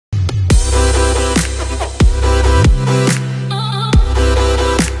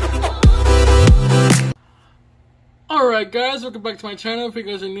Alright guys, welcome back to my channel. If you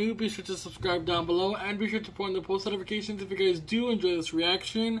guys are new, be sure to subscribe down below and be sure to put on the post notifications if you guys do enjoy this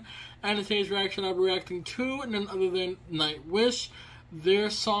reaction. And in today's reaction, I'll be reacting to none other than Nightwish.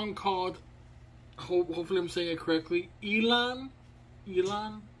 Their song called, hopefully I'm saying it correctly, Elan?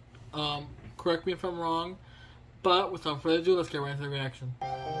 Correct me if I'm wrong. But without further ado, let's get right into the reaction.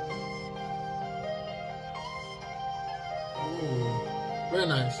 Ooh, very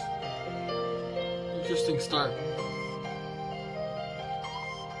nice. Interesting start.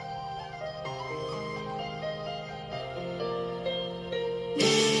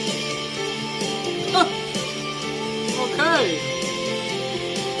 Okay.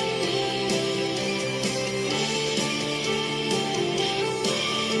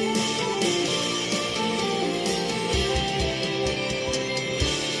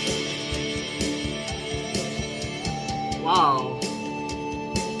 Wow.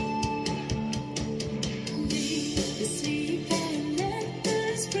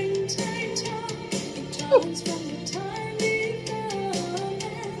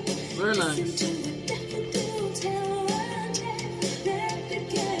 Very nice.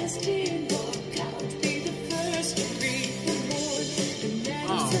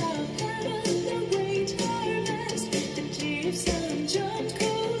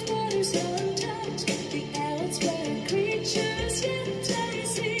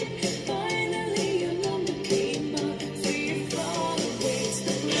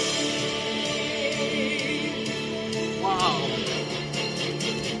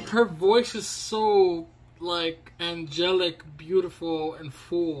 Her voice is so, like, angelic, beautiful, and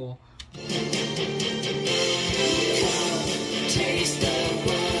full.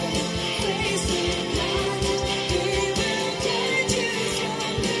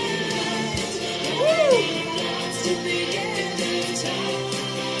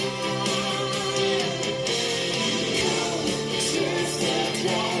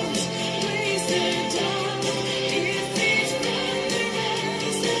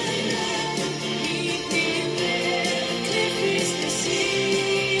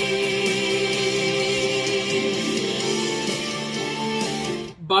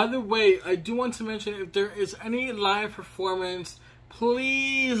 By the way, I do want to mention, if there is any live performance,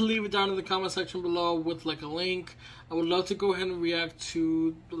 please leave it down in the comment section below with like a link. I would love to go ahead and react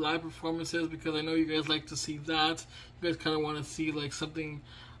to the live performances because I know you guys like to see that. You guys kind of want to see like something,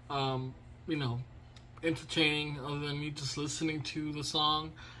 you know, entertaining other than me just listening to the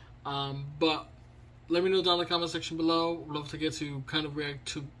song. But let me know down in the comment section below. I'd love to get to kind of react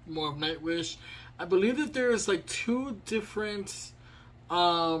to more of Nightwish. I believe that there is like two different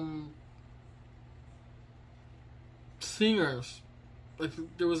singers. Like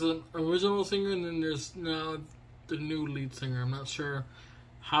there was an original singer and then there's now the new lead singer. I'm not sure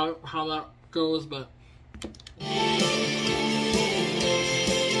how that goes, but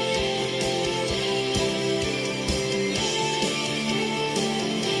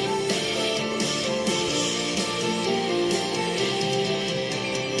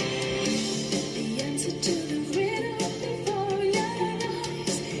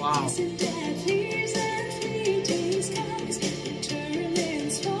wow.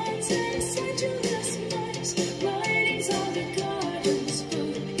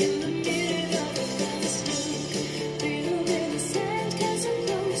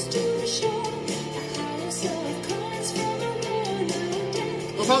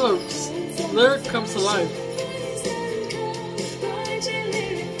 How the lyric comes to life.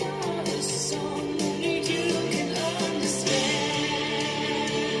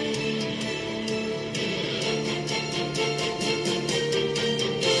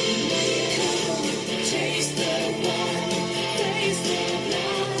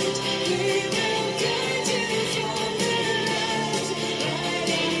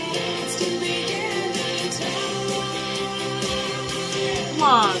 Come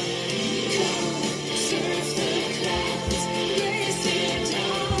on.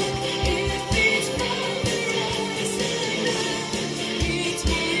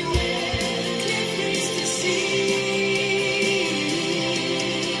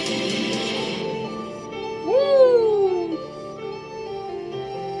 Woo!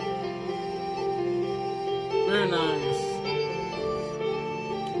 Very nice.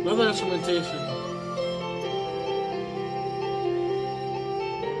 Love the instrumentation.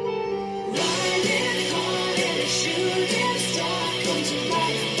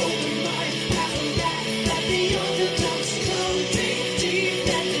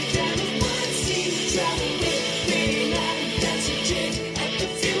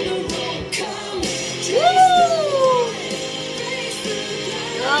 Yes.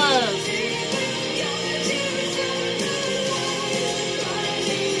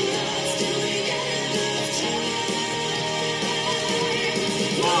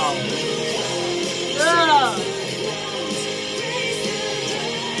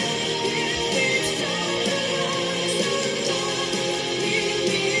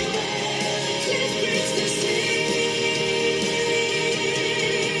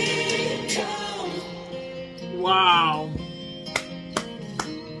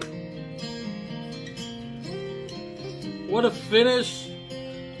 finish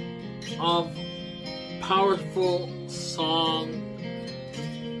of powerful song.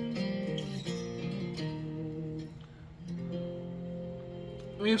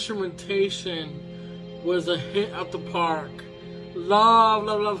 Instrumentation was a hit at the park.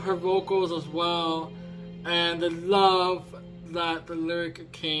 Love her vocals as well, and the love that the lyric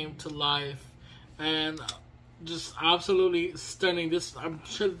came to life, and just absolutely stunning. I'm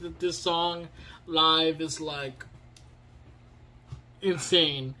sure that this song live is like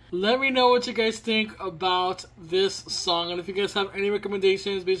insane. Let me know what you guys think about this song, and if you guys have any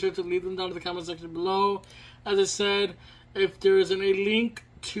recommendations, be sure to leave them down in the comment section below. As I said, if there isn't a link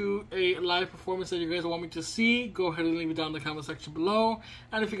to a live performance that you guys want me to see, go ahead and leave it down in the comment section below.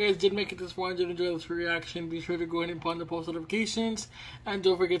 And if you guys did make it this far and did enjoy this reaction, be sure to go ahead and put on the post notifications, and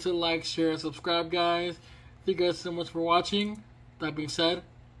don't forget to like, share, and subscribe, guys. Thank you guys so much for watching. That being said,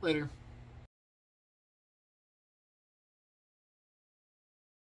 later.